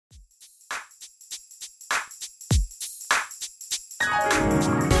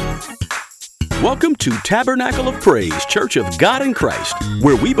Welcome to Tabernacle of Praise, Church of God in Christ,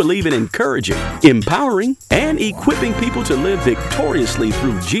 where we believe in encouraging, empowering, and equipping people to live victoriously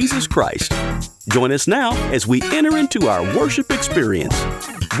through Jesus Christ. Join us now as we enter into our worship experience.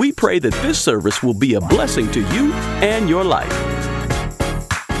 We pray that this service will be a blessing to you and your life.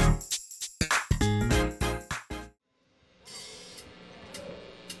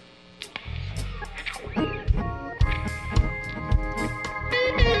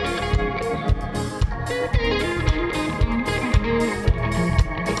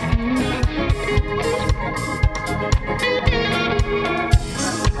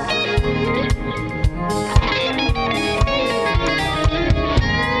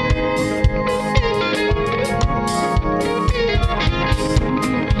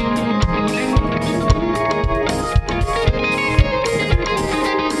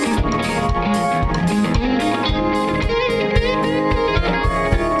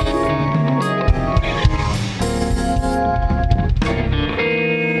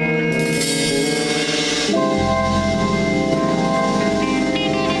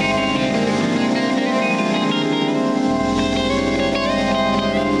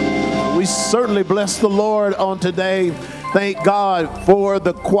 Certainly bless the Lord on today. Thank God for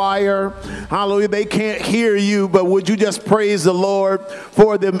the choir. Hallelujah. They can't hear you, but would you just praise the Lord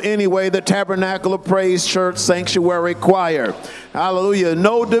for them anyway? The Tabernacle of Praise Church Sanctuary Choir. Hallelujah.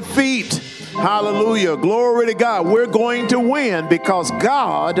 No defeat. Hallelujah. Glory to God. We're going to win because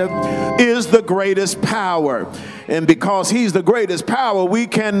God is the greatest power. And because He's the greatest power, we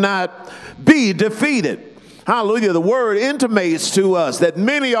cannot be defeated. Hallelujah. The word intimates to us that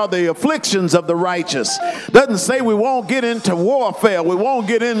many are the afflictions of the righteous. Doesn't say we won't get into warfare. We won't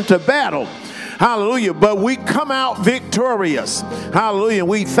get into battle. Hallelujah. But we come out victorious. Hallelujah.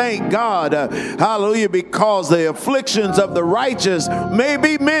 We thank God. Hallelujah. Because the afflictions of the righteous may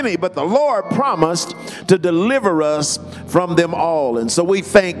be many, but the Lord promised to deliver us from them all. And so we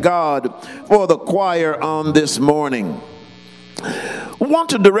thank God for the choir on this morning. I want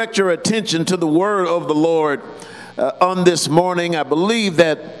to direct your attention to the word of the Lord on this morning. I believe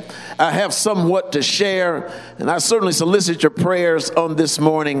that I have somewhat to share, and I certainly solicit your prayers on this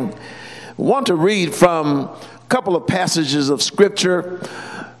morning. I want to read from a couple of passages of Scripture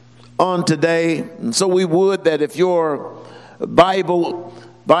on today. And so we would that if your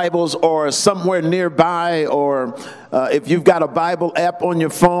Bibles are somewhere nearby, or if you've got a Bible app on your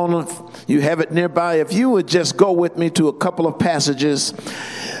phone, if you have it nearby, if you would just go with me to a couple of passages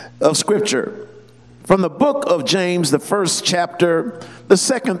of Scripture. From the book of James, the first chapter, the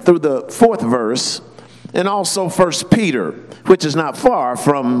second through the fourth verse, and also 1 Peter, which is not far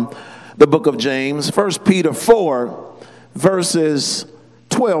from the book of James, 1 Peter 4, verses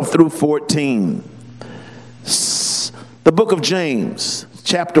 12 through 14. The book of James,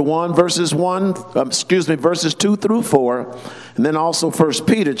 chapter 1, verses 2 through 4, and then also 1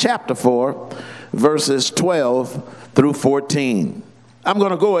 Peter chapter 4, verses 12 through 14. I'm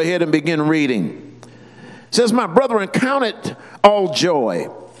going to go ahead and begin reading. It says, "My brethren, count it all joy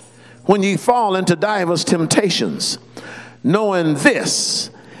when ye fall into divers temptations, knowing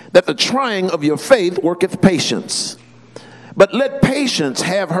this, that the trying of your faith worketh patience. But let patience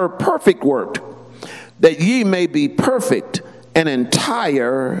have her perfect work, that ye may be perfect and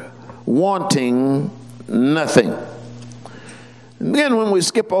entire, wanting nothing." And then when we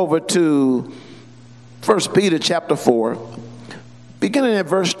skip over to 1 Peter chapter 4, beginning at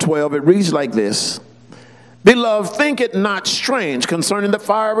verse 12, it reads like this: "Beloved, think it not strange concerning the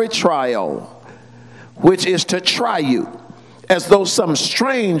fiery trial, which is to try you, as though some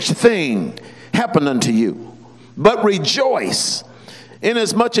strange thing happened unto you. But rejoice,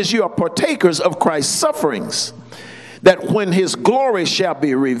 inasmuch as you are partakers of Christ's sufferings, that when his glory shall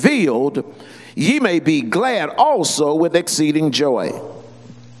be revealed, ye may be glad also with exceeding joy.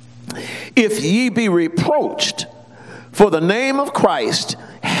 If ye be reproached for the name of Christ,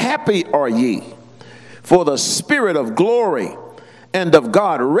 happy are ye, for the Spirit of glory and of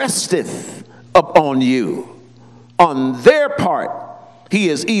God resteth upon you. On their part he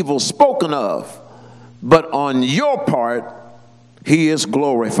is evil spoken of, but on your part he is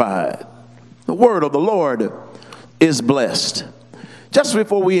glorified." The word of the Lord is blessed. Just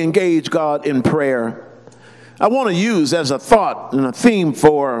before we engage God in prayer, I want to use as a thought and a theme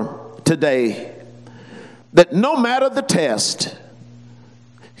for today that no matter the test,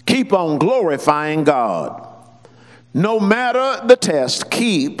 keep on glorifying God. No matter the test,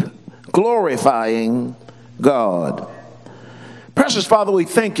 keep glorifying God. Precious Father, we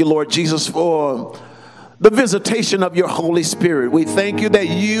thank you, Lord Jesus, for the visitation of your Holy Spirit. We thank you that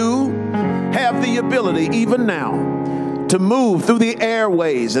you have the ability even now to move through the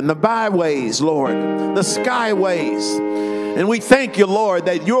airways and the byways, Lord, the skyways. And we thank you, Lord,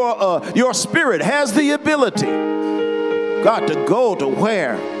 that your spirit has the ability, God, to go to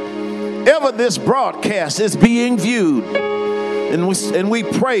wherever this broadcast is being viewed. And we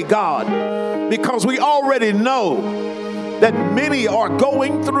pray, God, because we already know that many are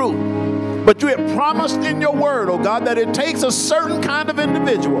going through. But you have promised in your word, oh God, that it takes a certain kind of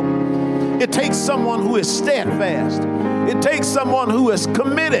individual. It takes someone who is steadfast. It takes someone who is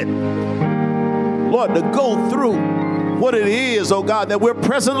committed, Lord, to go through what it is, oh God, that we're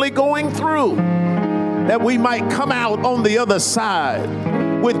presently going through, that we might come out on the other side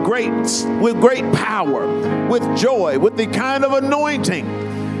with great power, with joy, with the kind of anointing,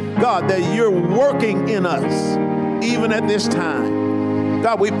 God, that you're working in us even at this time.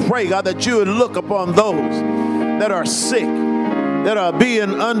 God, we pray, God, that you would look upon those that are sick, that are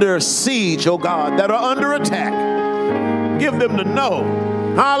being under siege, oh God, that are under attack. Give them to know,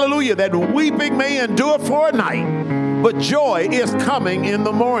 hallelujah, that weeping may endure for a night, but joy is coming in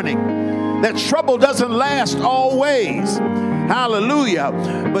the morning. That trouble doesn't last always. Hallelujah.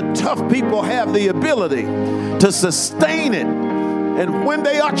 But tough people have the ability to sustain it. And when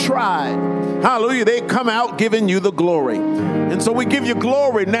they are tried, hallelujah, they come out giving you the glory. And so we give you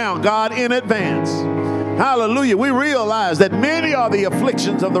glory now, God, in advance. Hallelujah. We realize that many are the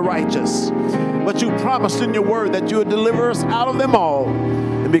afflictions of the righteous, but you promised in your word that you would deliver us out of them all.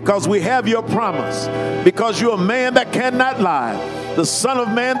 And because we have your promise, because you're a man that cannot lie, the Son of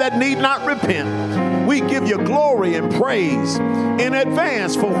Man that need not repent, we give you glory and praise in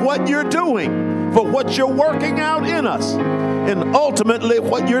advance for what you're doing, for what you're working out in us, and ultimately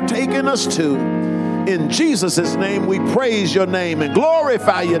what you're taking us to. In Jesus' name, we praise your name and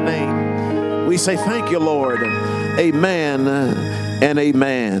glorify your name. We say thank you, Lord. Amen and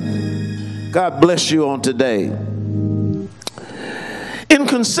amen. God bless you on today. In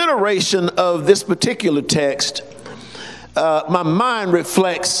consideration of this particular text, my mind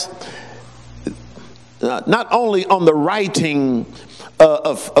reflects not only on the writing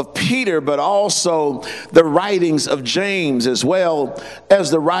of Peter, but also the writings of James, as well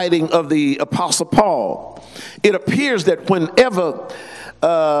as the writing of the Apostle Paul. It appears that whenever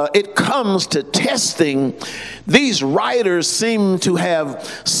it comes to testing, these writers seem to have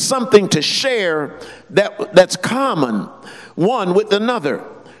something to share that's common one with another.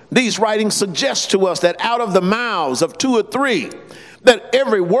 These writings suggest to us that out of the mouths of two or three, that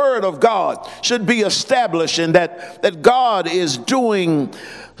every word of God should be established, and that God is doing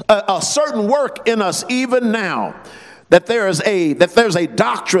a certain work in us even now. That there's a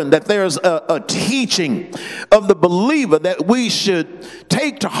doctrine, that there's a teaching of the believer that we should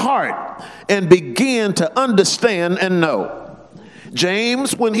take to heart and begin to understand and know.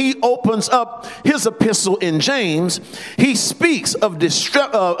 James, when he opens up his epistle in James, he speaks of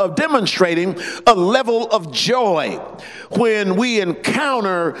demonstrating a level of joy when we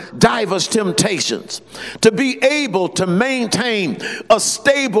encounter diverse temptations, to be able to maintain a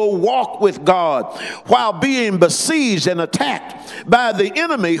stable walk with God while being besieged and attacked by the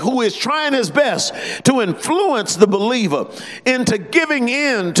enemy who is trying his best to influence the believer into giving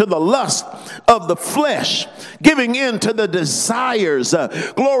in to the lust of the flesh, giving in to the desires,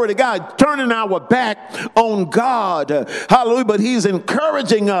 glory to God, turning our back on God, hallelujah. But he's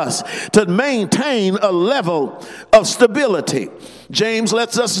encouraging us to maintain a level of stability. James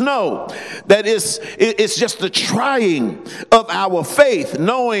lets us know that it's just the trying of our faith,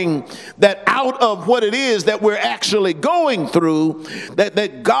 knowing that out of what it is that we're actually going through,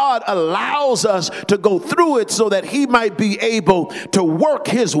 that God allows us to go through it so that he might be able to work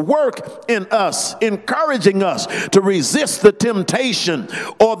his work in us, encouraging us to resist the temptation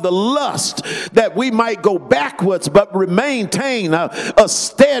or the lust, that we might go backwards but maintain a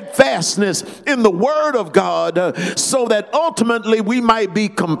steadfastness in the word of God, so that ultimately we might be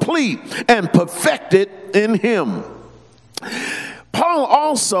complete and perfected in him. Paul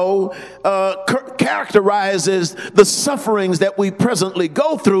also characterizes the sufferings that we presently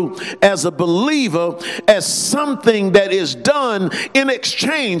go through as a believer as something that is done in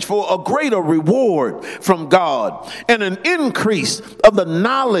exchange for a greater reward from God and an increase of the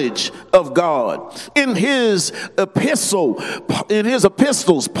knowledge of God. In his epistles,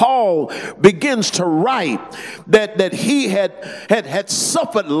 Paul begins to write that he had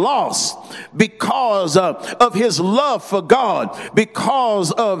suffered loss because of his love for God,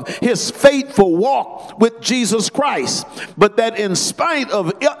 because of his faithful walk with Jesus Christ, but that in spite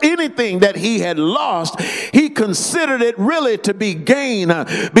of anything that he had lost, he considered it really to be gain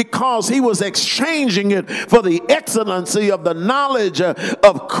because he was exchanging it for the excellency of the knowledge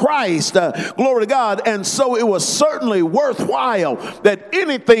of Christ. Glory to God. And so it was certainly worthwhile that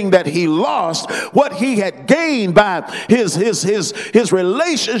anything that he lost, what he had gained by his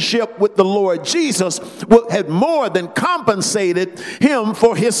relationship with the Lord Jesus, had more than compensated him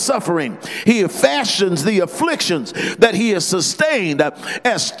for his suffering. He fashions the afflictions that he has sustained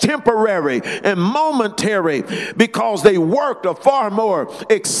as temporary and momentary because they worked a far more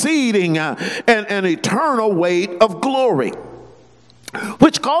exceeding and eternal weight of glory.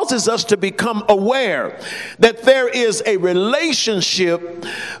 Which causes us to become aware that there is a relationship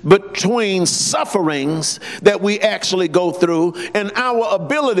between sufferings that we actually go through and our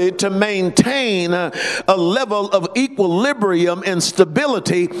ability to maintain a level of equilibrium and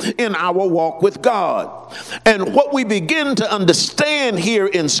stability in our walk with God. And what we begin to understand here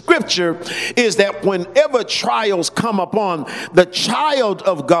in Scripture is that whenever trials come upon the child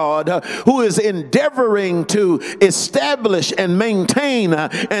of God who is endeavoring to establish and maintain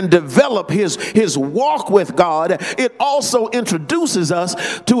and develop his walk with God, it also introduces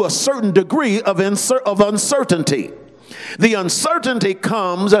us to a certain degree of uncertainty. The uncertainty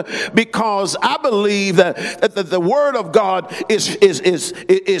comes because I believe that the Word of God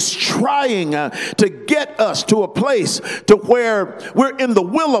is trying to get us to a place to where we're in the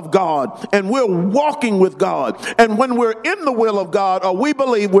will of God and we're walking with God. And when we're in the will of God, or we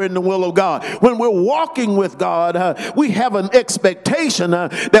believe we're in the will of God, when we're walking with God, we have an expectation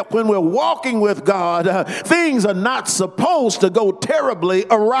that when we're walking with God, things are not supposed to go terribly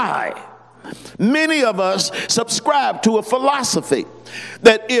awry. Many of us subscribe to a philosophy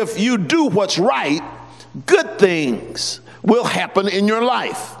that if you do what's right, good things will happen in your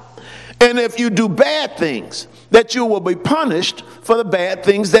life. And if you do bad things, that you will be punished for the bad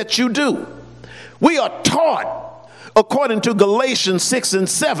things that you do. We are taught, according to Galatians 6 and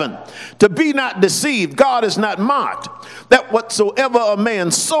 7, to be not deceived. God is not mocked, that whatsoever a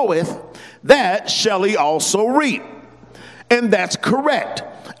man soweth, that shall he also reap. And that's correct.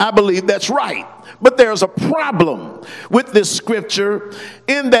 I believe that's right. But there's a problem with this scripture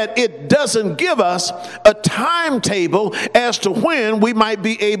in that it doesn't give us a timetable as to when we might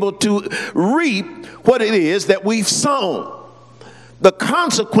be able to reap what it is that we've sown. The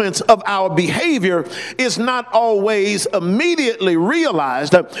consequence of our behavior is not always immediately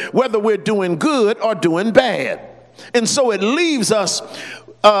realized, whether we're doing good or doing bad. And so it leaves us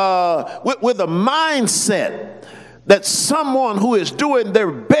with a mindset that someone who is doing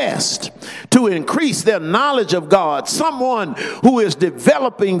their best to increase their knowledge of God, someone who is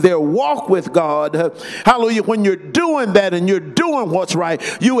developing their walk with God, hallelujah, when you're doing that and you're doing what's right,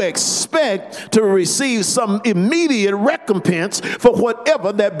 you expect to receive some immediate recompense for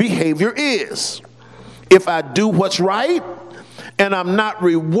whatever that behavior is. If I do what's right and I'm not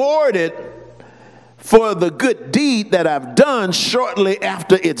rewarded for the good deed that I've done shortly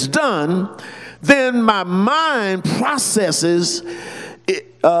after it's done, then my mind processes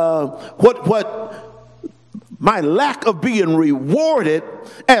what my lack of being rewarded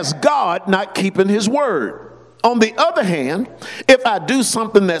as God not keeping his word. On the other hand, if I do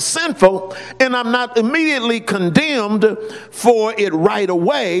something that's sinful and I'm not immediately condemned for it right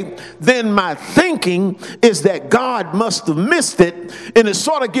away, then my thinking is that God must have missed it, and it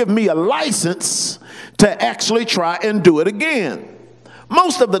sort of gives me a license to actually try and do it again.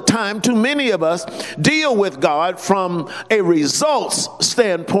 Most of the time, too many of us deal with God from a results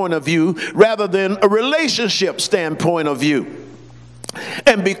standpoint of view rather than a relationship standpoint of view.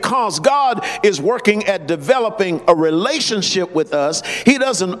 And because God is working at developing a relationship with us, he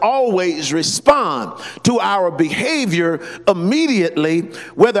doesn't always respond to our behavior immediately,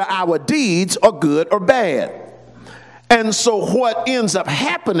 whether our deeds are good or bad. And so what ends up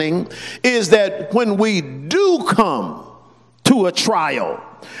happening is that when we do come to a trial,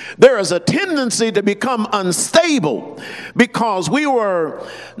 there is a tendency to become unstable because we were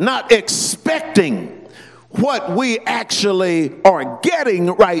not expecting what we actually are getting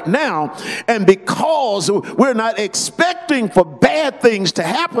right now. And because we're not expecting for bad things to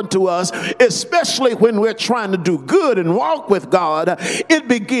happen to us, especially when we're trying to do good and walk with God, it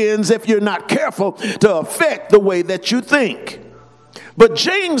begins, if you're not careful, to affect the way that you think. But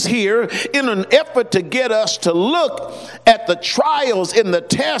James here, in an effort to get us to look at the trials and the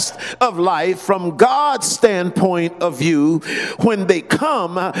test of life from God's standpoint of view, when they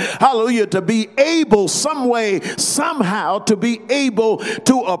come, hallelujah, to be able some way, somehow, to be able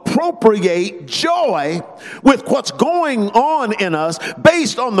to appropriate joy with what's going on in us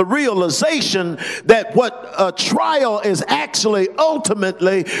based on the realization that what a trial is actually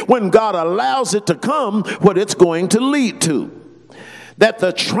ultimately, when God allows it to come, what it's going to lead to. That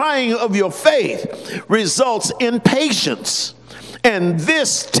the trying of your faith results in patience. And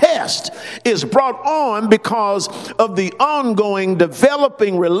this test is brought on because of the ongoing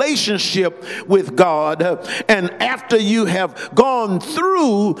developing relationship with God. And after you have gone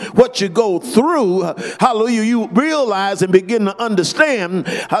through what you go through, hallelujah, you realize and begin to understand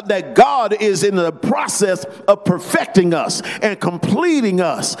that God is in the process of perfecting us and completing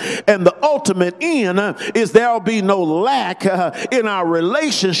us. And the ultimate end is there will be no lack in our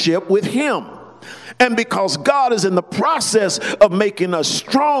relationship with Him. And because God is in the process of making us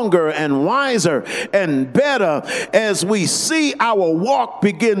stronger and wiser and better, as we see our walk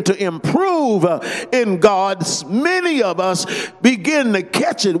begin to improve in God, many of us begin to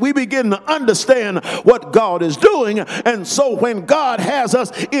catch it. We begin to understand what God is doing. And so when God has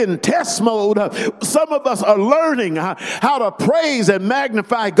us in test mode, some of us are learning how to praise and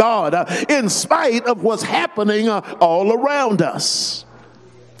magnify God in spite of what's happening all around us.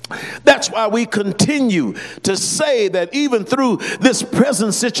 That's why we continue to say that even through this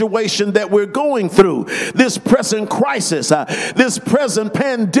present situation that we're going through, this present crisis, this present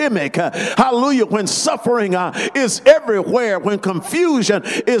pandemic, hallelujah, when suffering is everywhere, when confusion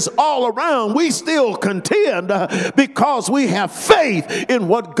is all around, we still contend because we have faith in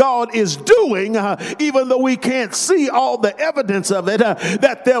what God is doing, even though we can't see all the evidence of it,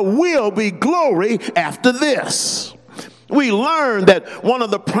 that there will be glory after this. We learn that one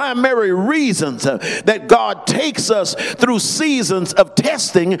of the primary reasons that God takes us through seasons of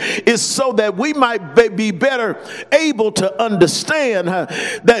testing is so that we might be better able to understand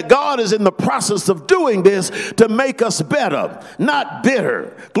that God is in the process of doing this to make us better, not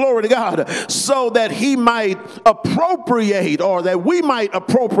bitter. Glory to God. So that He might appropriate, or that we might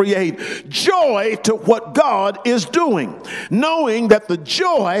appropriate joy to what God is doing, knowing that the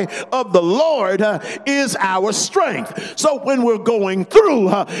joy of the Lord is our strength. So when we're going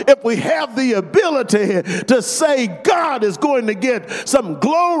through, if we have the ability to say God is going to get some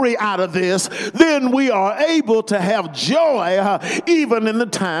glory out of this, then we are able to have joy even in the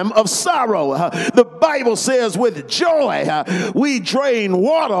time of sorrow. The Bible says with joy we drain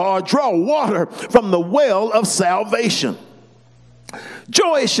water, or draw water from the well of salvation.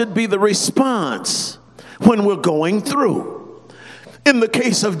 Joy should be the response when we're going through. In the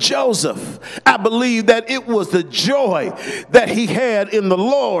case of Joseph, I believe that it was the joy that he had in the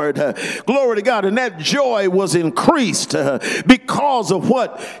Lord. Glory to God. And that joy was increased because of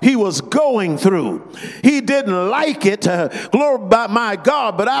what he was going through. He didn't like it, glory by my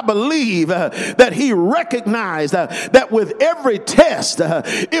God, but I believe that he recognized that with every test,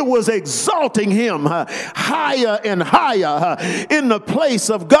 it was exalting him higher and higher in the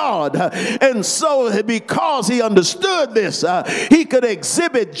place of God. And so because he understood this, he could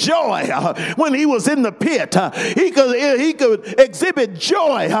exhibit joy when he was in the pit. He could exhibit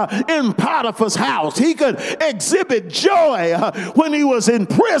joy in Potiphar's house. He could exhibit joy when he was in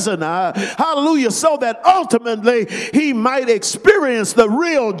prison. Hallelujah. So that ultimately he might experience the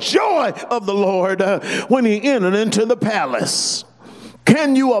real joy of the Lord when he entered into the palace.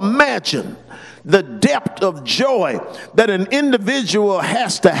 Can you imagine the depth of joy that an individual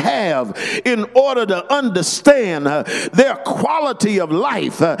has to have in order to understand their quality of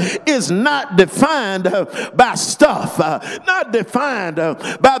life is not defined by stuff, not defined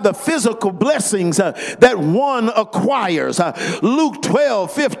by the physical blessings that one acquires. Luke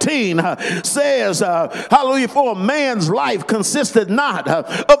 12:15 says, hallelujah, for a man's life consisted not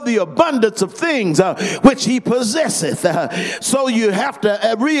of the abundance of things which he possesseth. So you have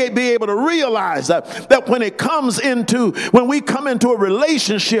to be able to realize that when we come into a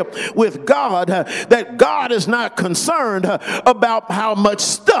relationship with God, that God is not concerned about how much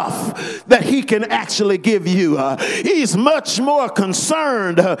stuff that he can actually give you. He's much more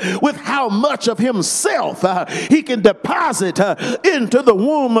concerned with how much of himself he can deposit into the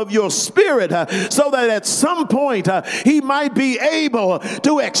womb of your spirit, so that at some point he might be able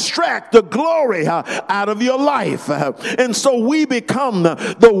to extract the glory out of your life. And so we become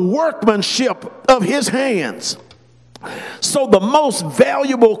the workmanship of his hands. So the most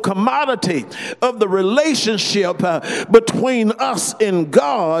valuable commodity of the relationship between us and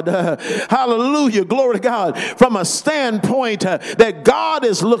God, hallelujah, glory to God, from a standpoint that God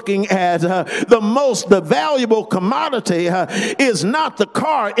is looking at, the valuable commodity is not the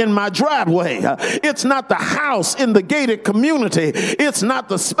car in my driveway. It's not the house in the gated community. It's not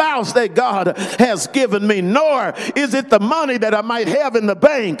the spouse that God has given me, nor is it the money that I might have in the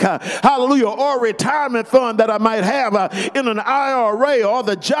bank, hallelujah, or retirement fund that I might have in an IRA, or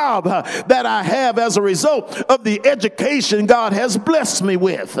the job that I have as a result of the education God has blessed me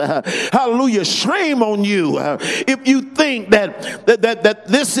with. Hallelujah. Shame on you if you think that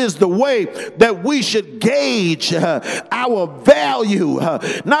this is the way that we should gauge our value,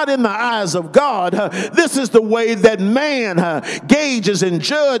 not in the eyes of God. This is the way that man gauges and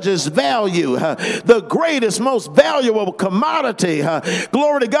judges value. The greatest, most valuable commodity,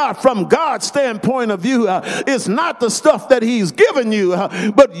 glory to God, from God's standpoint of view, is not the stuff that he's given you,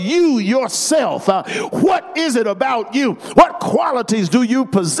 but you yourself. What is it about you? What qualities do you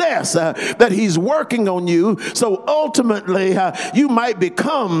possess that he's working on you, so ultimately you might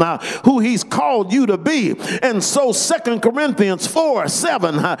become who he's called you to be? And so 2 Corinthians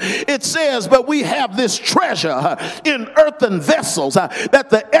 4:7, it says, but we have this treasure in earthen vessels, that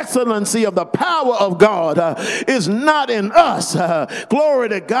the excellency of the power of God is not in us, glory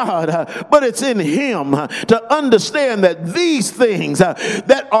to God, but it's in him. To understand that these things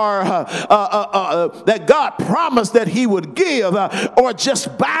that God promised that he would give are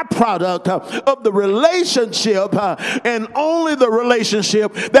just byproduct of the relationship, and only the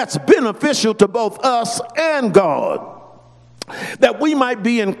relationship that's beneficial to both us and God. That we might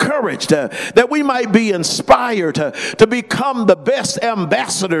be encouraged, that we might be inspired to become the best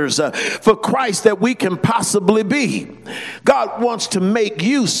ambassadors for Christ that we can possibly be. God wants to make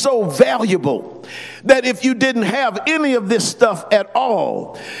you so valuable that if you didn't have any of this stuff at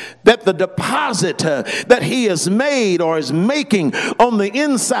all, that the deposit that he has made or is making on the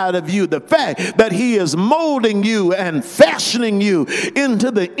inside of you, the fact that he is molding you and fashioning you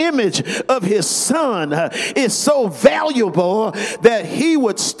into the image of his son, is so valuable that he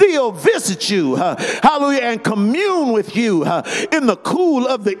would still visit you, hallelujah, and commune with you in the cool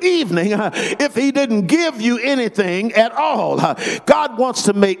of the evening if he didn't give you anything at all. God wants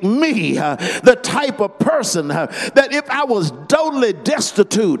to make me the type of person that if I was totally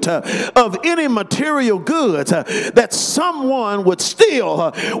destitute of any material goods, that someone would still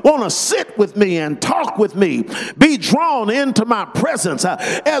want to sit with me and talk with me, be drawn into my presence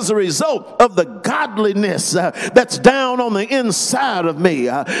as a result of the godliness that's down on the inside of me.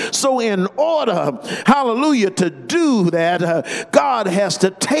 So in order, hallelujah, to do that, God has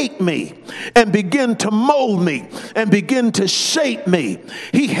to take me and begin to mold me and begin to shape me.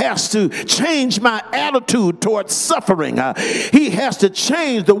 He has to change my attitude towards suffering. He has to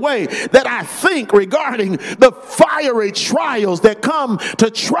change the way that I think regarding the fiery trials that come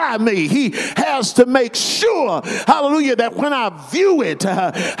to try me. He has to make sure, hallelujah, that when I view it,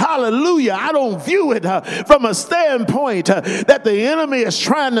 hallelujah, I don't view it from a standpoint that the enemy is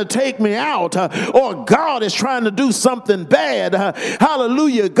trying to take me out or God is trying to do something bad.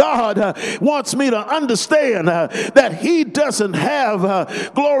 Hallelujah. God wants me to understand that he doesn't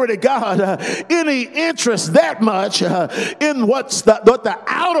have, glory to God, any interest that much in what the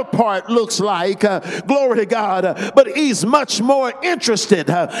outer part looks like, glory to God, but he's much more interested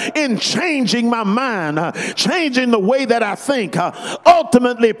in changing my mind, changing the way that I think,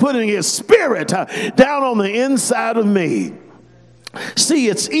 ultimately putting his spirit down on the inside of me. See,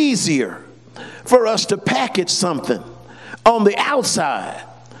 it's easier for us to package something on the outside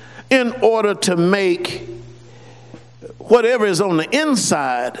in order to make whatever is on the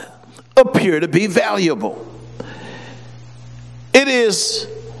inside appear to be valuable. It is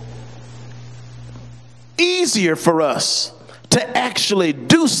easier for us to actually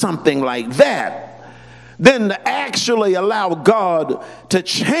do something like that than to actually allow God to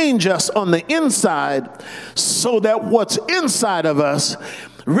change us on the inside so that what's inside of us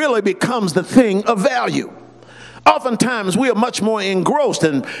really becomes the thing of value. Oftentimes, we are much more engrossed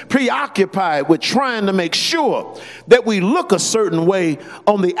and preoccupied with trying to make sure that we look a certain way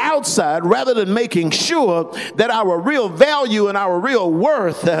on the outside rather than making sure that our real value and our real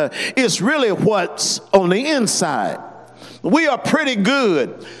worth is really what's on the inside. We are pretty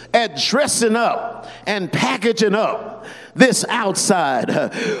good at dressing up and packaging up this outside.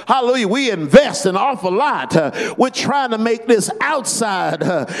 Hallelujah. We invest an awful lot. We're trying to make this outside,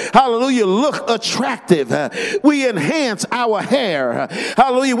 hallelujah, look attractive. We enhance our hair.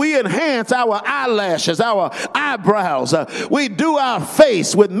 Hallelujah. We enhance our eyelashes, our eyebrows. We do our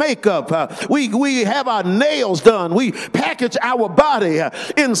face with makeup. We have our nails done. We package our body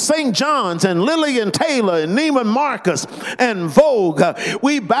in St. John's and Lillian Taylor and Neiman Marcus and Vogue.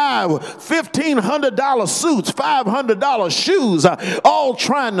 We buy $1,500 suits, $500 shoes, all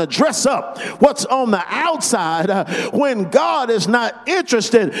trying to dress up what's on the outside when God is not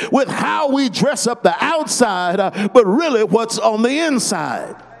interested with how we dress up the outside, but really what's on the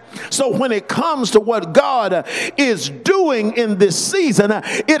inside. So when it comes to what God is doing in this season,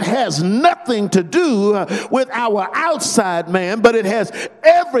 it has nothing to do with our outside man, but it has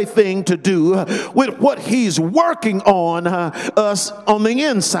everything to do with what he's working on us on the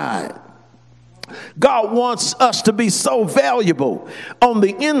inside. God wants us to be so valuable on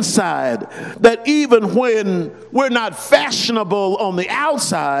the inside that even when we're not fashionable on the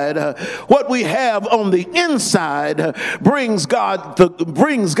outside, what we have on the inside brings God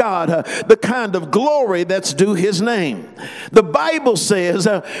the kind of glory that's due his name. The Bible says,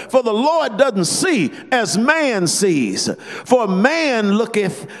 for the Lord doesn't see as man sees, for man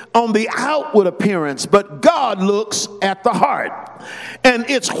looketh on the outward appearance, but God looks at the heart. And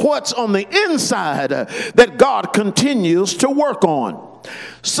it's what's on the inside that God continues to work on.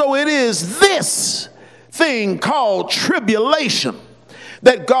 So it is this thing called tribulation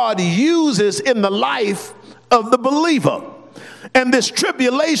that God uses in the life of the believer. And this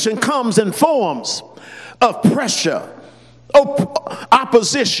tribulation comes in forms of pressure,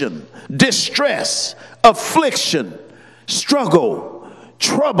 opposition, distress, affliction, struggle,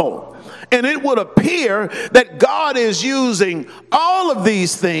 trouble. And it would appear that God is using all of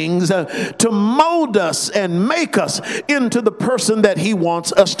these things to mold us and make us into the person that he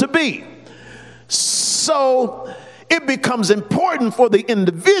wants us to be. So it becomes important for the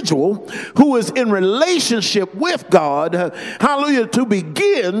individual who is in relationship with God, hallelujah, to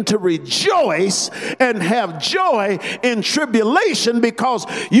begin to rejoice and have joy in tribulation, because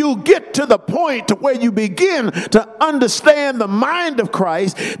you get to the point to where you begin to understand the mind of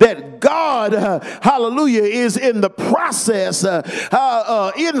Christ, that God, hallelujah, is in the process,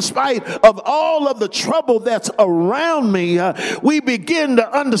 in spite of all of the trouble that's around me, we begin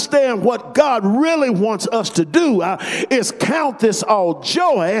to understand what God really wants us to do. Is count this all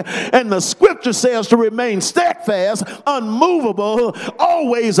joy, and the scripture says to remain steadfast, unmovable,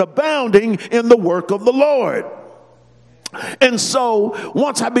 always abounding in the work of the Lord. And so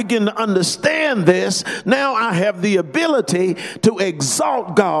once I begin to understand this, now I have the ability to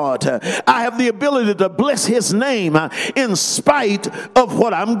exalt God. I have the ability to bless his name in spite of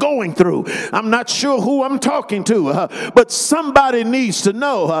what I'm going through. I'm not sure who I'm talking to, but somebody needs to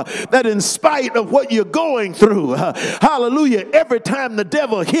know that in spite of what you're going through, hallelujah, every time the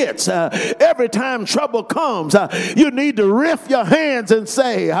devil hits, every time trouble comes, you need to lift your hands and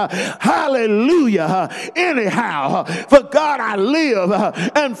say, hallelujah, anyhow, for God I live,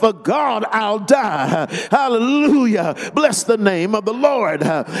 and for God I'll die. Hallelujah. Bless the name of the Lord.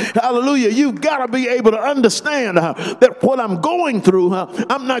 Hallelujah. You've got to be able to understand that what I'm going through,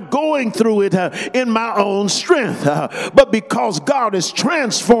 I'm not going through it in my own strength, but because God is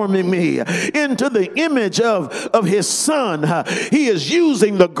transforming me into the image of his son. He is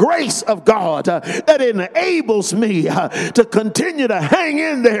using the grace of God that enables me to continue to hang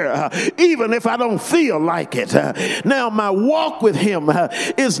in there even if I don't feel like it. Now my walk with him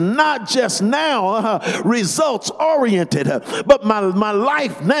is not just now results oriented, but my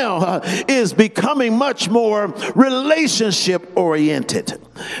life now is becoming much more relationship oriented.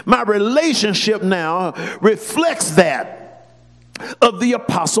 My relationship now reflects that of the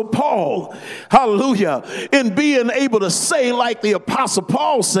Apostle Paul. Hallelujah. In being able to say, like the Apostle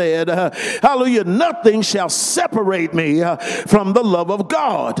Paul said, hallelujah, nothing shall separate me from the love of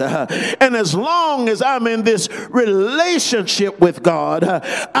God. And as long as I'm in this relationship with God,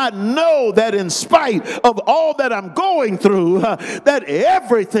 I know that in spite of all that I'm going through, that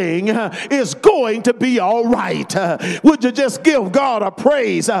everything is going to be all right. Would you just give God a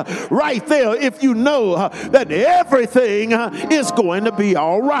praise right there if you know that everything is it's going to be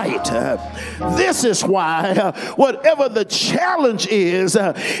all right. This is why whatever the challenge is,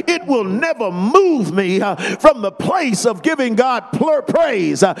 it will never move me from the place of giving God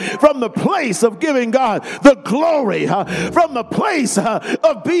praise, from the place of giving God the glory, from the place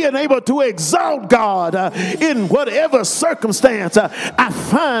of being able to exalt God in whatever circumstance I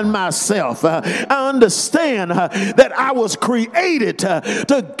find myself. I understand that I was created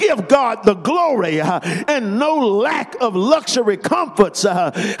to give God the glory, and no lack of luxury comforts,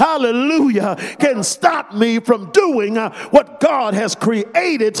 hallelujah, can stop me from doing what God has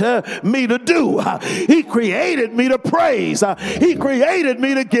created me to do. He created me to praise. He created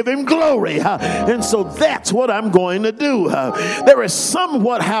me to give him glory. And so that's what I'm going to do. There is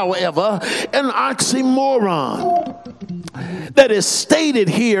somewhat, however, an oxymoron that is stated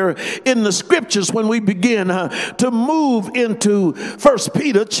here in the scriptures when we begin to move into 1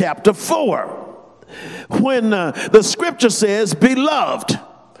 Peter chapter 4. When the scripture says, "Beloved,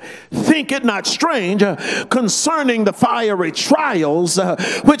 think it not strange concerning the fiery trials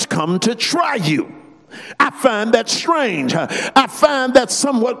which come to try you." I find that strange. I find that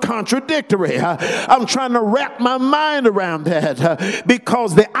somewhat contradictory. I'm trying to wrap my mind around that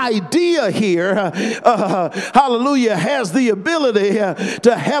because the idea here, hallelujah, has the ability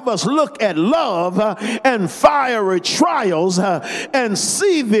to have us look at love and fiery trials and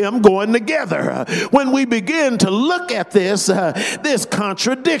see them going together. When we begin to look at this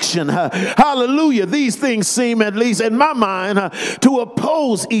contradiction, hallelujah, these things seem, at least in my mind, to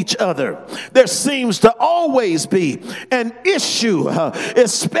oppose each other. There seems to always be an issue,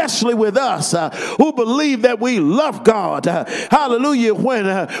 especially with us who believe that we love God. Hallelujah.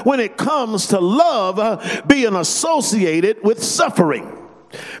 When it comes to love being associated with suffering,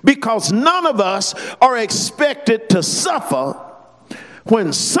 because none of us are expected to suffer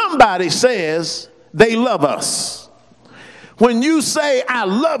when somebody says they love us. When you say, "I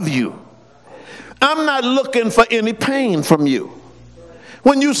love you," I'm not looking for any pain from you.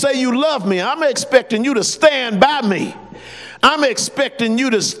 When you say you love me, I'm expecting you to stand by me. I'm expecting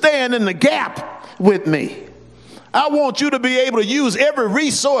you to stand in the gap with me. I want you to be able to use every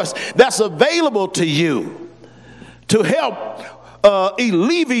resource that's available to you to help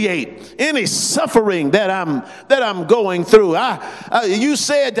alleviate any suffering that I'm going through. You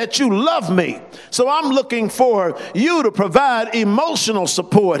said that you love me, so I'm looking for you to provide emotional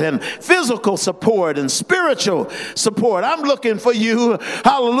support and physical support and spiritual support. I'm looking for you,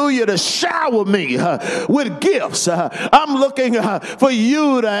 hallelujah, to shower me with gifts. I'm looking for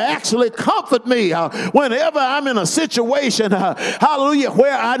you to actually comfort me whenever I'm in a situation, hallelujah,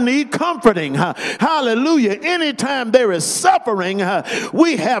 where I need comforting. Hallelujah. Anytime there is suffering,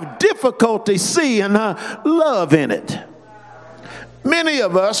 we have difficulty seeing love in it. Many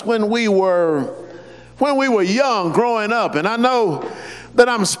of us, when we were young, growing up, and I know that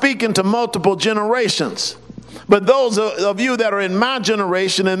I'm speaking to multiple generations, but those of you that are in my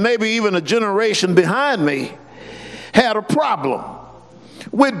generation and maybe even a generation behind me had a problem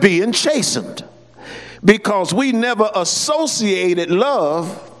with being chastened because we never associated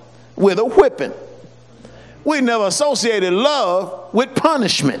love with a whipping. We never associated love with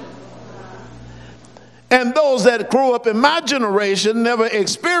punishment. And those that grew up in my generation never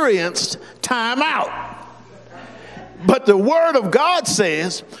experienced time out. But the word of God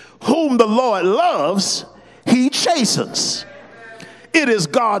says, whom the Lord loves, he chastens. It is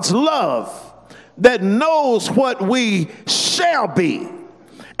God's love that knows what we shall be.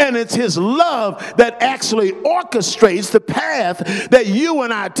 And it's his love that actually orchestrates the path that you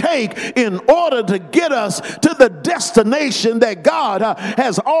and I take in order to get us to the destination that God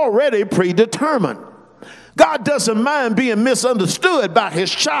has already predetermined. God doesn't mind being misunderstood by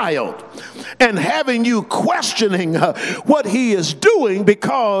his child and having you questioning what he is doing,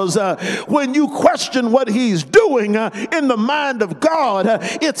 because when you question what he's doing in the mind of God,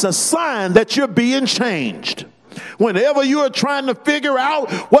 it's a sign that you're being changed. Whenever you are trying to figure out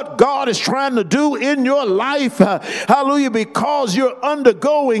what God is trying to do in your life, hallelujah, because you're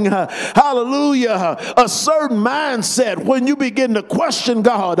undergoing, hallelujah, a certain mindset, when you begin to question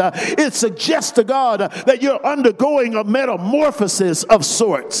God, it suggests to God that you're undergoing a metamorphosis of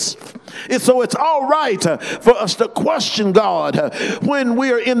sorts. And so it's all right for us to question God when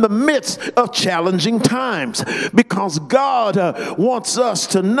we are in the midst of challenging times, because God wants us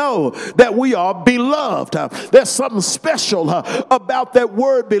to know that we are beloved. There's something special about that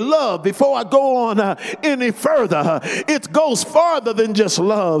word beloved. Before I go on any further, it goes farther than just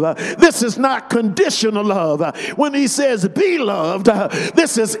love. This is not conditional love. When he says beloved,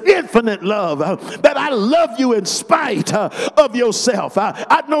 this is infinite love, that I love you in spite of yourself.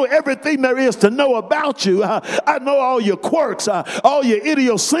 I know everything everything there is to know about you. I know all your quirks, all your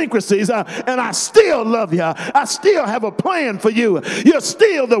idiosyncrasies, and I still love you. I still have a plan for you. You're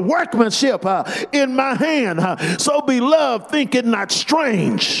still the workmanship in my hand. So beloved, think it not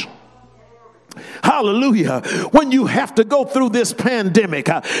strange. Hallelujah. When you have to go through this pandemic,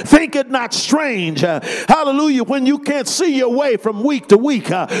 think it not strange. Hallelujah. When you can't see your way from week to week,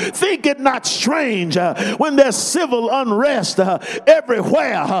 think it not strange. When there's civil unrest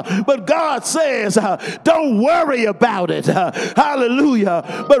everywhere, but God says, don't worry about it.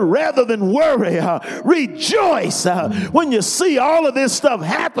 Hallelujah. But rather than worry, rejoice when you see all of this stuff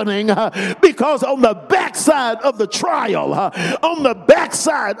happening, because on the backside of the trial, on the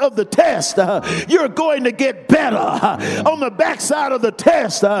backside of the test, you're going to get better. On the backside of the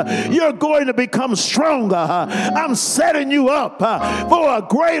test, you're going to become stronger. I'm setting you up for a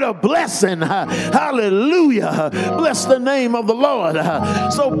greater blessing. Hallelujah. Bless the name of the Lord.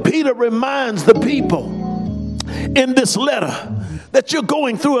 So Peter reminds the people in this letter that you're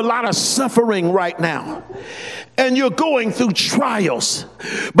going through a lot of suffering right now. And you're going through trials.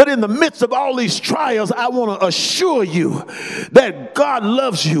 But in the midst of all these trials, I want to assure you that God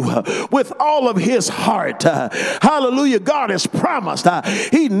loves you with all of his heart. Hallelujah. God has promised.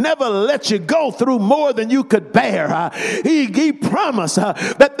 He never let you go through more than you could bear. He promised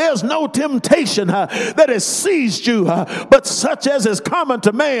that there's no temptation that has seized you, but such as is common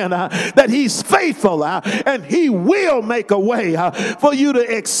to man, that he's faithful and he will make a way for you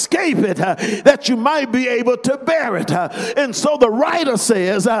to escape it, that you might be able to bear it. And so the writer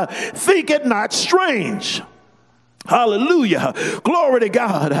says, think it not strange. Hallelujah. Glory to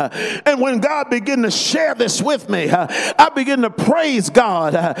God. And when God began to share this with me, I begin to praise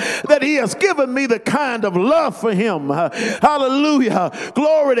God that he has given me the kind of love for him. Hallelujah.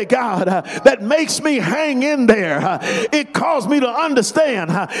 Glory to God. That makes me hang in there. It caused me to understand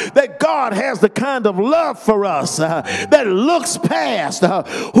that God has the kind of love for us that looks past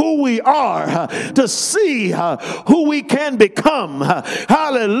who we are to see who we can become.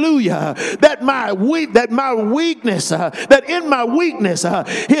 Hallelujah. That my weakness, that in my weakness,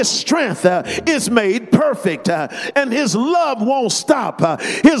 his strength is made perfect, and his love won't stop.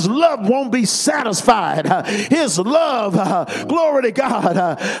 His love won't be satisfied. His love, glory to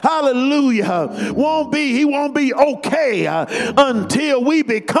God, hallelujah, he won't be okay until we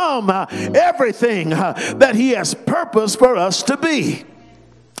become everything that he has purpose for us to be.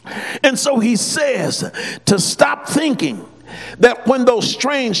 And so he says to stop thinking that when those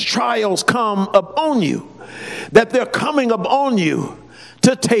strange trials come upon you, that they're coming upon you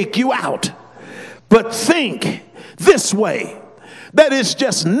to take you out. But think this way, that it's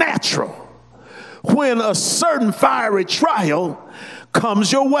just natural when a certain fiery trial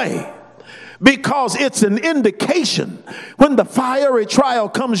comes your way. Because it's an indication when the fiery trial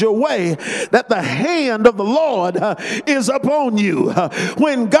comes your way that the hand of the Lord is upon you.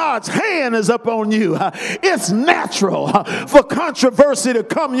 When God's hand is upon you, it's natural for controversy to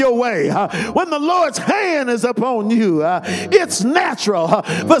come your way. When the Lord's hand is upon you, it's natural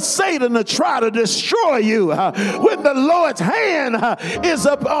for Satan to try to destroy you. When the Lord's hand is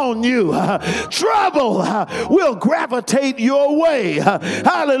upon you, trouble will gravitate your way.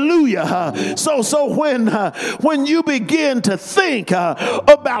 Hallelujah. So when you begin to think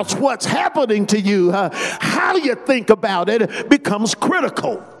about what's happening to you, how you think about it becomes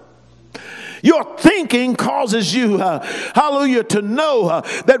critical. Your thinking causes you, hallelujah, to know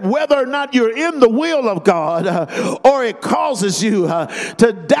that whether or not you're in the will of God, or it causes you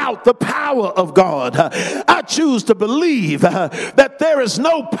to doubt the power of God. I choose to believe that there is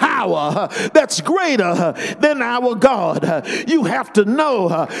no power that's greater than our God. You have to know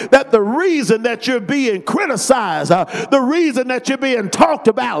that the reason that you're being criticized, the reason that you're being talked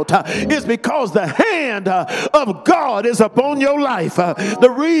about is because the hand of God is upon your life.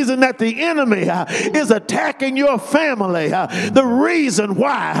 The reason that the enemy is attacking your family, the reason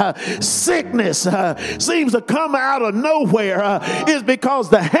why sickness seems to come out of nowhere is because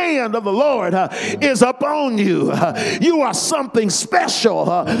the hand of the Lord is upon you. You are something special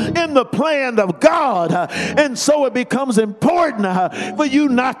in the plan of God, and so it becomes important for you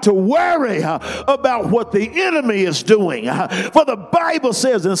not to worry about what the enemy is doing. For the Bible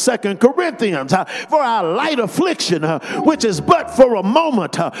says in 2 Corinthians, for our light affliction, which is but for a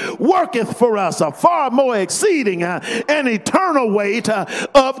moment, worketh for us a far more exceeding and eternal weight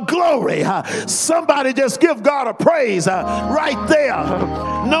of glory. Somebody just give God a praise right there,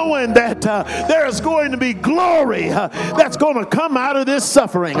 knowing that there is going to be glory that's going to come out of this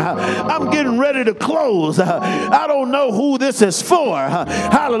suffering. I'm getting ready to close. I don't know who this is for.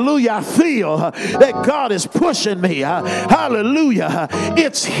 Hallelujah. I feel that God is pushing me. Hallelujah.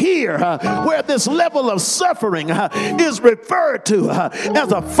 It's here where this level of suffering is referred to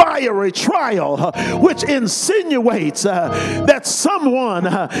as a fiery trial, which insinuates that someone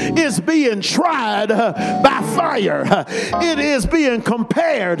is being tried by fire. It is being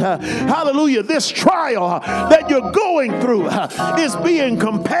compared. Hallelujah. This trial that you're going through is being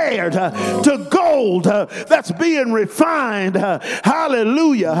compared to gold that's being refined.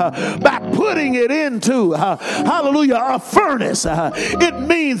 Hallelujah. By putting it into, hallelujah, a furnace. It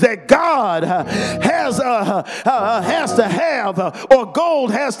means that God has to have, or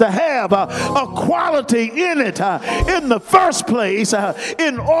gold has to have a quality in it in the first place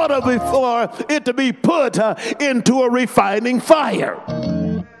in order for it to be put into a refining fire,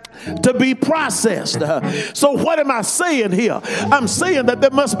 to be processed. So what am I saying here? I'm saying that there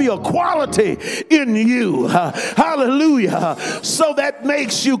must be a quality in you. Hallelujah. So that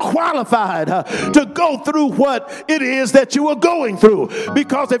makes you qualified to go through what it is that you are going through.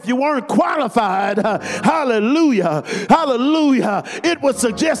 Because if you weren't qualified, hallelujah, hallelujah, it would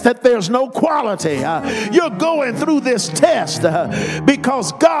suggest that there's no quality. You're going through this test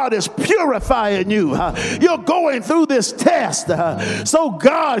because God is purifying you. You're going through this test so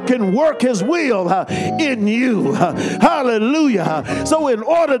God can work his will in you. Hallelujah. So in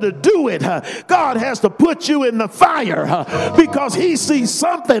order to do it, God has to put you in the fire because he sees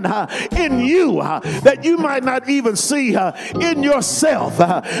something in you that you might not even see in yourself.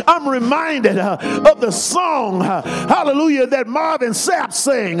 I'm reminded of the song, hallelujah, that Marvin Sapp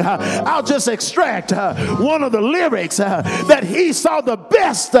sang. I'll just extract one of the lyrics, that he saw the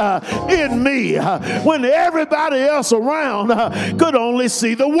best in me when everybody else around could only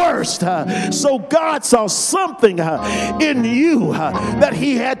see the worst. So God saw something in you that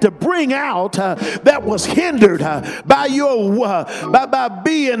he had to bring out that was hindered by your by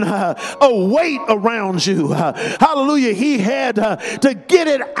being a weight around you. Hallelujah. He had to get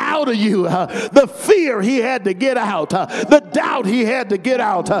it out of you. The fear he had to get out. The doubt he had to get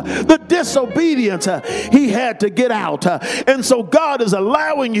out. The disobedience he had to get out. And so God is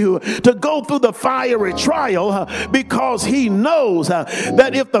allowing you to go through the fiery trial because he knows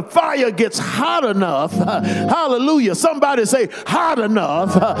that if the fire gets hot enough, hallelujah, somebody say hot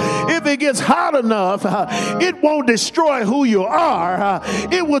enough, if it gets hot enough, it won't destroy who you are.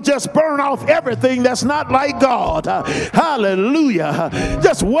 It will just burn off everything that's not like God. Hallelujah.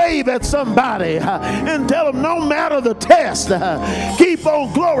 Just wave at somebody and tell them, no matter the test, keep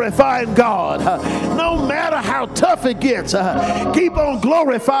on glorifying God. No matter how tough it gets, keep on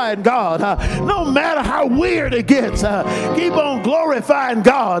glorifying God. No matter how weird it gets, keep on glorifying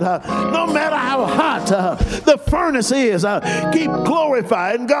God. No matter how hot the furnace is, keep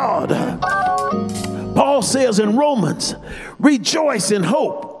glorifying God. Paul says in Romans, rejoice in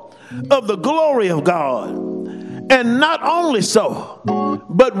hope of the glory of God. And not only so,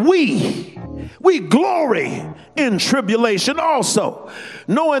 but we glory in tribulation also,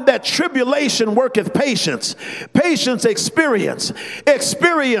 knowing that tribulation worketh patience, patience experience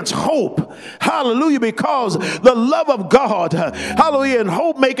hope. Hallelujah. Because the love of God, hallelujah, and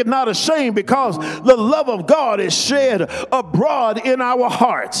hope make it not ashamed, because the love of God is shed abroad in our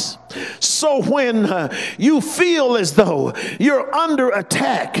hearts. So when you feel as though you're under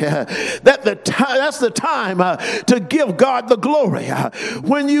attack, that's the time to give God the glory.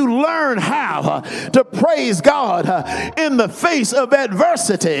 When you learn how to praise God in the face of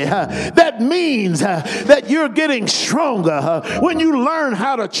adversity, that means that you're getting stronger. When you learn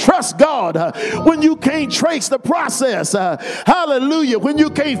how to trust God, when you can't trace the process, hallelujah, when you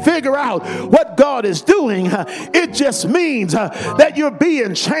can't figure out what God is doing, it just means that you're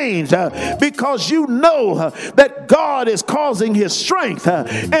being changed, because you know that God is causing his strength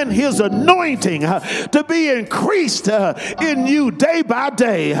and his anointing to be increased in you day by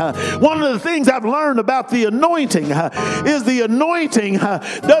day. One of the things I've learned about the anointing is the anointing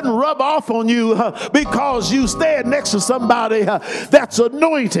doesn't rub off on you because you stand next to somebody that's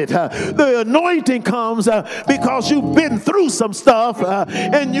anointed. The anointing comes because you've been through some stuff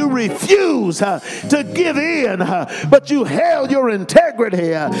and you refuse to give in, but you held your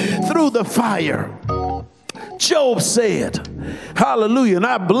integrity through the fire. Job said, Hallelujah. And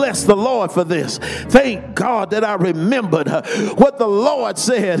I bless the Lord for this. Thank God that I remembered what the Lord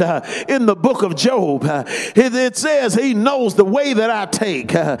said in the book of Job. It says he knows the way that I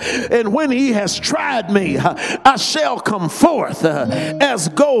take. And when he has tried me, I shall come forth as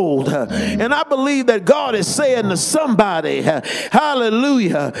gold. And I believe that God is saying to somebody,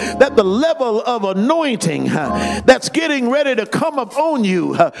 hallelujah, that the level of anointing that's getting ready to come upon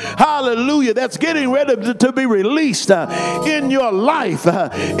you, hallelujah, that's getting ready to be released in your life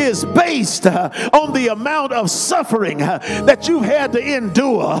is based on the amount of suffering that you've had to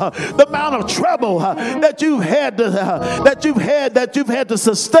endure, the amount of trouble that you've had to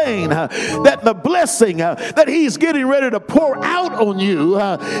sustain, that the blessing that he's getting ready to pour out on you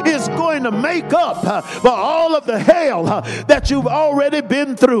is going to make up for all of the hell that you've already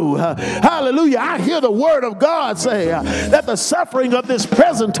been through. Hallelujah. I hear the word of God say that the suffering of this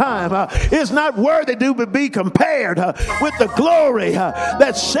present time is not worthy to be compared with the glory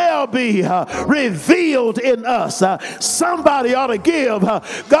that shall be revealed in us. Somebody ought to give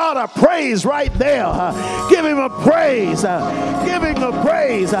God a praise right there. Give him a praise. Give him a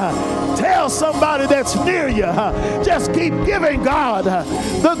praise. Tell somebody that's near you, just keep giving God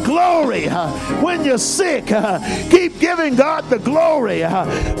the glory. When you're sick, keep giving God the glory.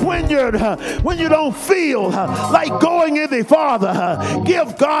 When you don't feel like going any farther,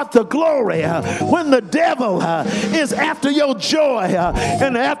 give God the glory. When the devil is after your joy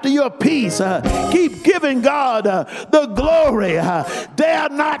and after your peace, keep giving God the glory. Dare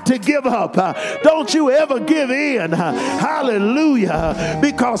not to give up. Don't you ever give in. Hallelujah.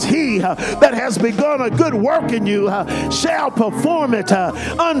 Because he that has begun a good work in you shall perform it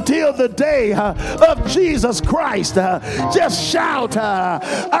until the day of Jesus Christ. Just shout,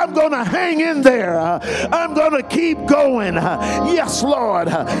 I'm going to hang in there. I'm going to keep going. Yes, Lord.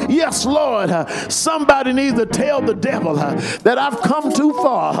 Yes, Lord. Somebody needs to tell the devil that I've come too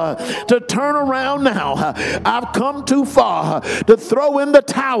far to turn around now. I've come too far to throw in the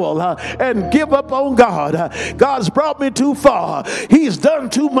towel and give up on God. God's brought me too far. He's done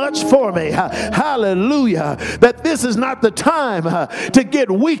too much for me. Hallelujah. That this is not the time to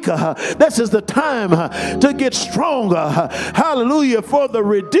get weaker. This is the time to get stronger. Hallelujah. For the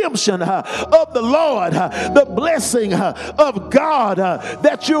redemption of the Lord, the blessing of God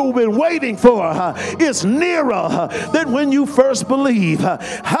that you've been waiting for is nearer than when you first believe.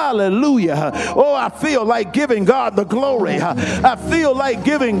 Hallelujah. Oh, I feel like giving God the glory. I feel like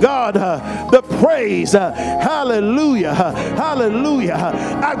giving God the praise. Hallelujah.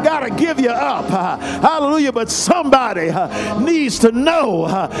 Hallelujah. I gotta give you up. Hallelujah. But somebody needs to know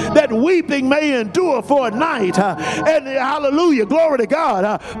that weeping may endure for a night. And hallelujah. Glory to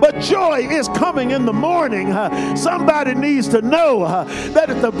God. But joy is coming in the morning. Somebody needs to know that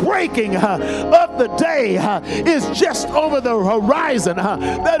at the breaking of the day is just over the horizon,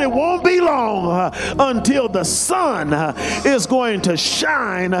 that it won't be long until the sun is going to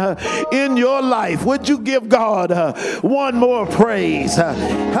shine in your life. Would you give God one more praise?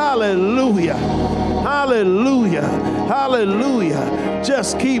 Hallelujah. Hallelujah. Hallelujah.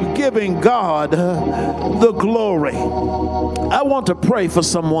 Just keep giving God the glory. I want to pray for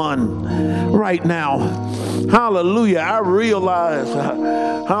someone right now. Hallelujah. I realize,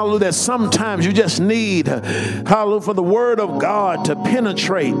 hallelujah, that sometimes you just need, hallelujah, for the word of God to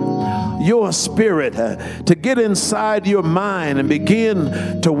penetrate your spirit, to get inside your mind and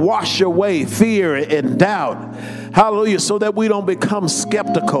begin to wash away fear and doubt. Hallelujah. So that we don't become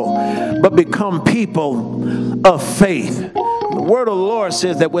skeptical, but become people of faith. The word of the Lord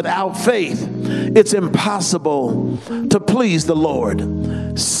says that without faith, it's impossible to please the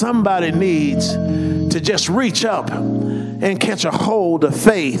Lord. Somebody needs to just reach up and catch a hold of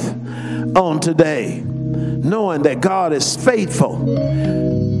faith on today, knowing that God is faithful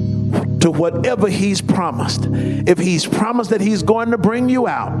to whatever he's promised. If he's promised that he's going to bring you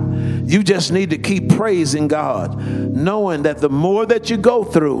out, you just need to keep praising God, knowing that the more that you go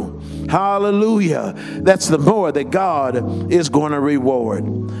through, hallelujah, that's the more that God is going to reward.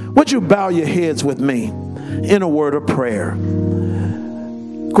 Would you bow your heads with me in a word of prayer?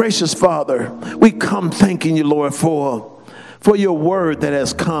 Gracious Father, we come thanking you, Lord, for your word that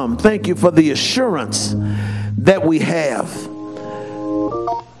has come. Thank you for the assurance that we have.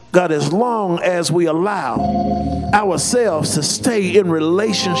 God, as long as we allow ourselves to stay in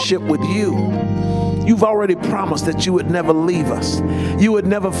relationship with you, you've already promised that you would never leave us. You would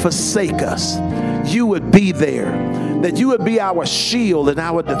never forsake us. You would be there, that you would be our shield and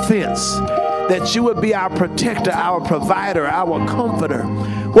our defense, that you would be our protector, our provider, our comforter.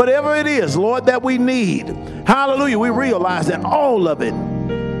 Whatever it is, Lord, that we need, hallelujah, we realize that all of it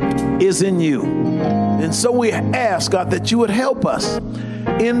is in you. And so we ask, God, that you would help us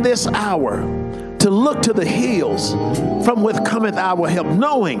in this hour to look to the hills from which cometh our help,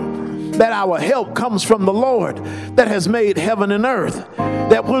 knowing that our help comes from the Lord that has made heaven and earth.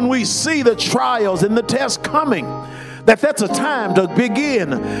 That when we see the trials and the tests coming, that's a time to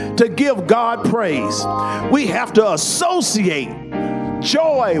begin to give God praise. We have to associate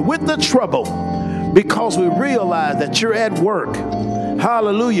joy with the trouble because we realize that you're at work.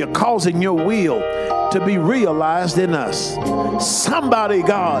 Hallelujah, causing your will to be realized in us. Somebody,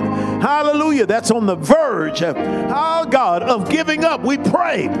 God, hallelujah, that's on the verge, oh God, of giving up. We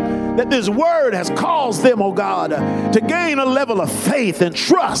pray that this word has caused them, oh God, to gain a level of faith and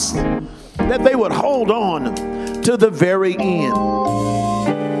trust that they would hold on to the very end.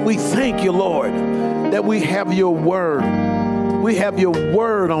 We thank you, Lord, that we have your word. We have your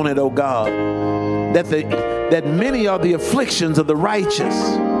word on it, oh God, that many are the afflictions of the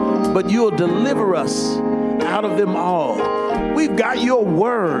righteous, but you'll deliver us out of them all. We've got your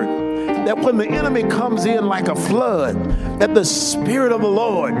word that when the enemy comes in like a flood, that the Spirit of the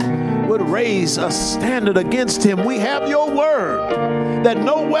Lord would raise a standard against him. We have your word that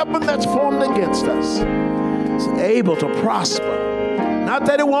no weapon that's formed against us is able to prosper. Not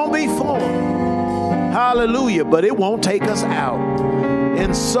that it won't be formed, hallelujah, but it won't take us out.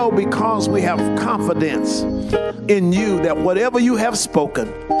 And so because we have confidence in you that whatever you have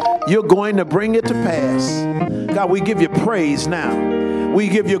spoken, you're going to bring it to pass. God, we give you praise now. We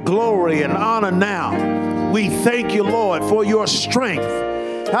give you glory and honor now. We thank you, Lord, for your strength.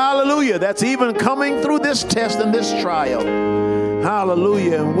 Hallelujah. That's even coming through this test and this trial.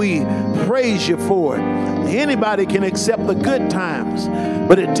 Hallelujah. And we praise you for it. Anybody can accept the good times,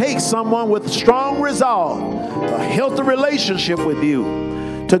 but it takes someone with strong resolve, a healthy relationship with you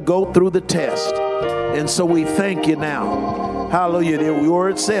to go through the test. And so we thank you now. Hallelujah. The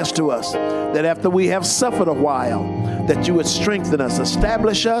word says to us that after we have suffered a while, that you would strengthen us,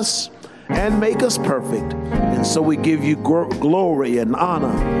 establish us, and make us perfect. And so we give you glory and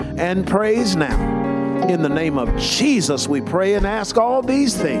honor and praise now. In the name of Jesus, we pray and ask all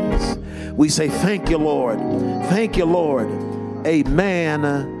these things. We say, thank you, Lord. Thank you, Lord. Amen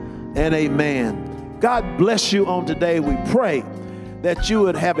and amen. God bless you on today. We pray that you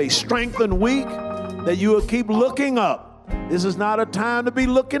would have a strengthened week, that you would keep looking up. This is not a time to be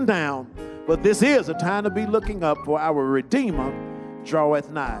looking down, but this is a time to be looking up, for our Redeemer draweth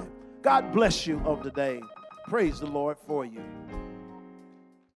nigh. God bless you on today. Praise the Lord for you.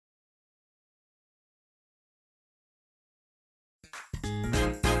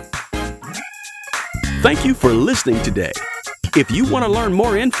 Thank you for listening today. If you want to learn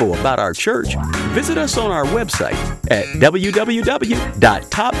more info about our church, visit us on our website at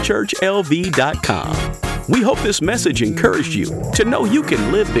www.topchurchlv.com. We hope this message encouraged you to know you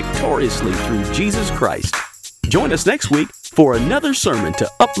can live victoriously through Jesus Christ. Join us next week for another sermon to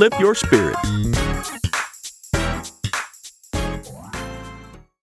uplift your spirit.